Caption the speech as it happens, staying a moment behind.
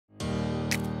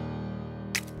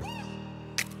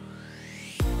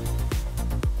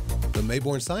The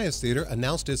Mayborn Science Theater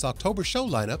announced its October show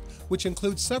lineup, which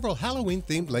includes several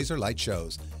Halloween-themed laser light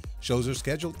shows. Shows are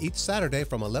scheduled each Saturday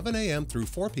from 11 a.m. through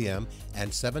 4 p.m.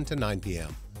 and 7 to 9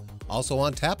 p.m. Also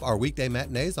on tap are weekday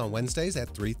matinees on Wednesdays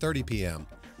at 3:30 p.m.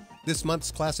 This month's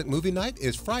classic movie night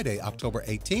is Friday, October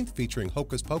 18th, featuring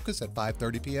Hocus Pocus at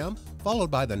 5:30 p.m.,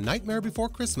 followed by The Nightmare Before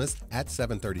Christmas at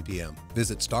 7:30 p.m.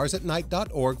 Visit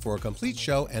starsatnight.org for a complete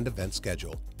show and event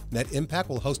schedule. Net Impact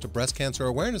will host a breast cancer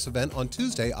awareness event on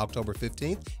Tuesday, October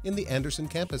 15th in the Anderson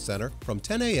Campus Center from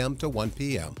 10 a.m. to 1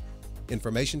 p.m.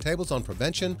 Information tables on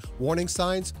prevention, warning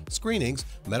signs, screenings,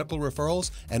 medical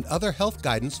referrals, and other health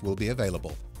guidance will be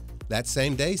available. That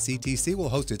same day, CTC will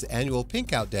host its annual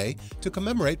Pink Out Day to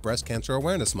commemorate Breast Cancer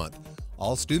Awareness Month.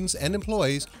 All students and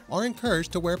employees are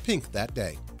encouraged to wear pink that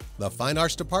day. The Fine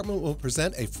Arts Department will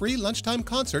present a free lunchtime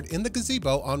concert in the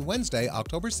gazebo on Wednesday,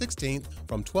 October 16th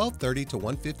from 12:30 to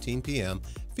 1:15 p.m.,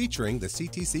 featuring the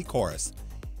CTC Chorus.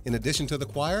 In addition to the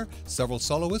choir, several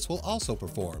soloists will also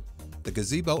perform. The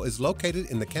gazebo is located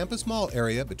in the campus mall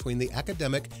area between the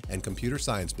academic and computer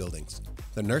science buildings.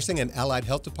 The Nursing and Allied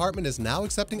Health Department is now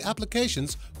accepting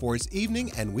applications for its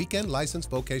evening and weekend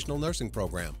licensed vocational nursing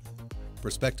program.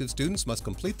 Prospective students must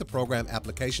complete the program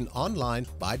application online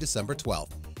by December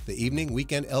 12th. The Evening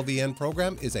Weekend LVN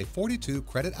program is a 42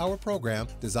 credit-hour program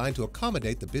designed to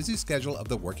accommodate the busy schedule of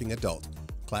the working adult.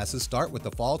 Classes start with the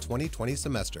fall 2020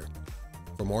 semester.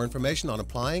 For more information on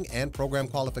applying and program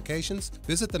qualifications,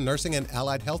 visit the Nursing and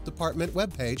Allied Health Department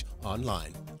webpage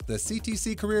online. The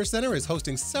CTC Career Center is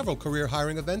hosting several career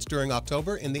hiring events during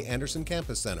October in the Anderson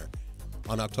Campus Center.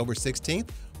 On October 16th,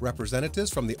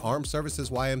 representatives from the Armed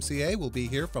Services YMCA will be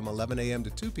here from 11 a.m.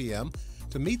 to 2 p.m.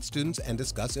 to meet students and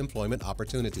discuss employment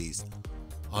opportunities.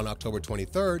 On October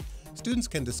 23rd, students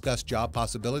can discuss job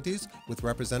possibilities with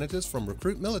representatives from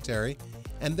Recruit Military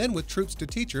and then with Troops to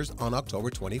Teachers on October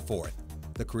 24th.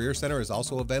 The Career Center is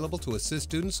also available to assist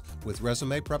students with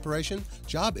resume preparation,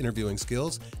 job interviewing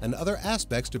skills, and other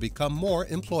aspects to become more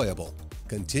employable.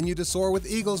 Continue to soar with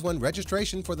Eagles when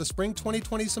registration for the spring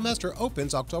 2020 semester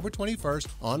opens October 21st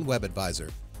on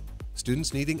WebAdvisor.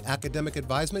 Students needing academic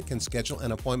advisement can schedule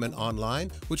an appointment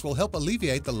online, which will help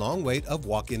alleviate the long wait of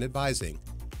walk-in advising.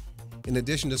 In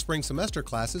addition to spring semester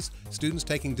classes, students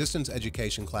taking distance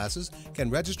education classes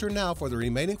can register now for the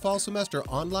remaining fall semester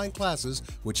online classes,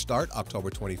 which start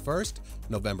October 21st,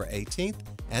 November 18th,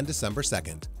 and December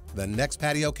 2nd. The next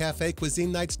Patio Cafe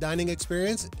Cuisine Nights dining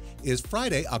experience is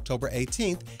Friday, October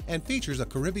 18th, and features a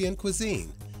Caribbean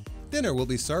cuisine. Dinner will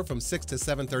be served from 6 to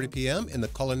 7:30 p.m. in the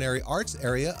Culinary Arts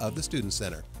area of the Student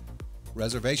Center.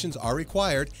 Reservations are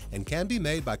required and can be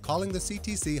made by calling the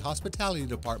CTC Hospitality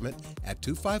Department at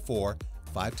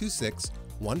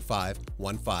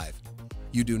 254-526-1515.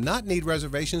 You do not need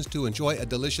reservations to enjoy a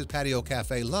delicious Patio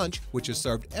Cafe lunch, which is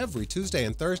served every Tuesday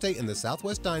and Thursday in the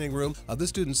Southwest Dining Room of the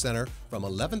Student Center from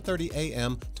 11:30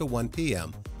 a.m. to 1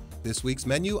 p.m. This week's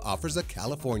menu offers a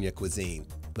California cuisine.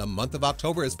 The month of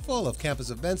October is full of campus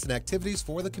events and activities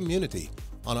for the community.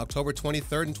 On October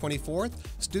 23rd and 24th,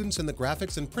 students in the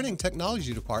Graphics and Printing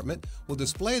Technology Department will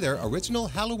display their original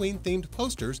Halloween-themed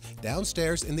posters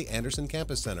downstairs in the Anderson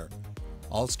Campus Center.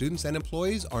 All students and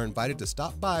employees are invited to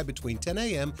stop by between 10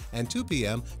 a.m. and 2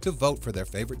 p.m. to vote for their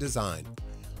favorite design.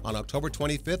 On October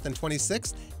 25th and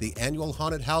 26th, the annual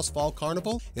Haunted House Fall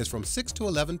Carnival is from 6 to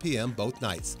 11 p.m. both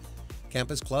nights.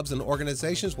 Campus clubs and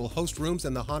organizations will host rooms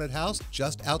in the Haunted House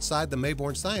just outside the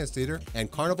Mayborn Science Theater,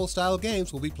 and carnival-style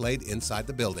games will be played inside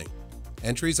the building.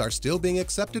 Entries are still being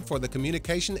accepted for the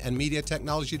Communication and Media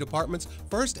Technology Department's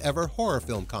first-ever horror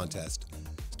film contest.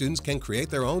 Students can create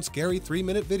their own scary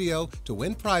 3-minute video to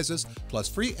win prizes, plus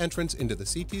free entrance into the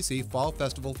CTC Fall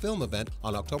Festival film event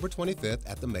on October 25th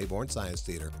at the Mayborn Science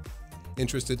Theater.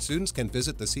 Interested students can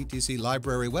visit the CTC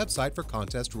Library website for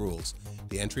contest rules.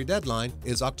 The entry deadline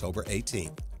is October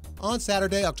 18th. On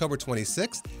Saturday, October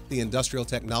 26th, the Industrial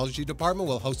Technology Department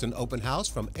will host an open house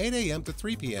from 8 a.m. to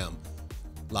 3 p.m.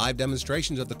 Live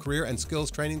demonstrations of the career and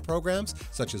skills training programs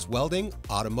such as welding,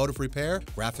 automotive repair,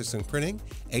 graphics and printing,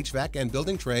 HVAC, and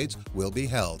building trades will be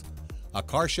held. A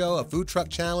car show, a food truck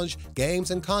challenge,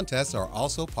 games, and contests are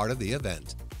also part of the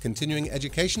event. Continuing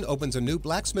Education opens a new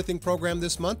blacksmithing program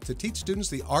this month to teach students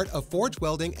the art of forge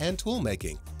welding and tool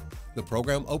making. The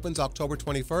program opens October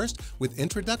 21st with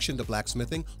Introduction to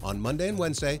Blacksmithing on Monday and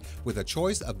Wednesday with a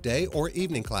choice of day or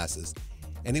evening classes.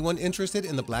 Anyone interested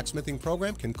in the blacksmithing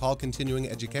program can call Continuing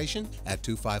Education at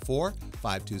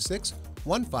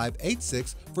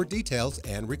 254-526-1586 for details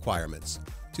and requirements.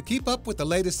 To keep up with the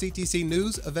latest CTC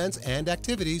news, events, and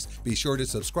activities, be sure to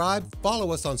subscribe,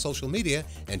 follow us on social media,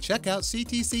 and check out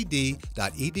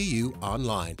ctcd.edu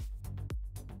online.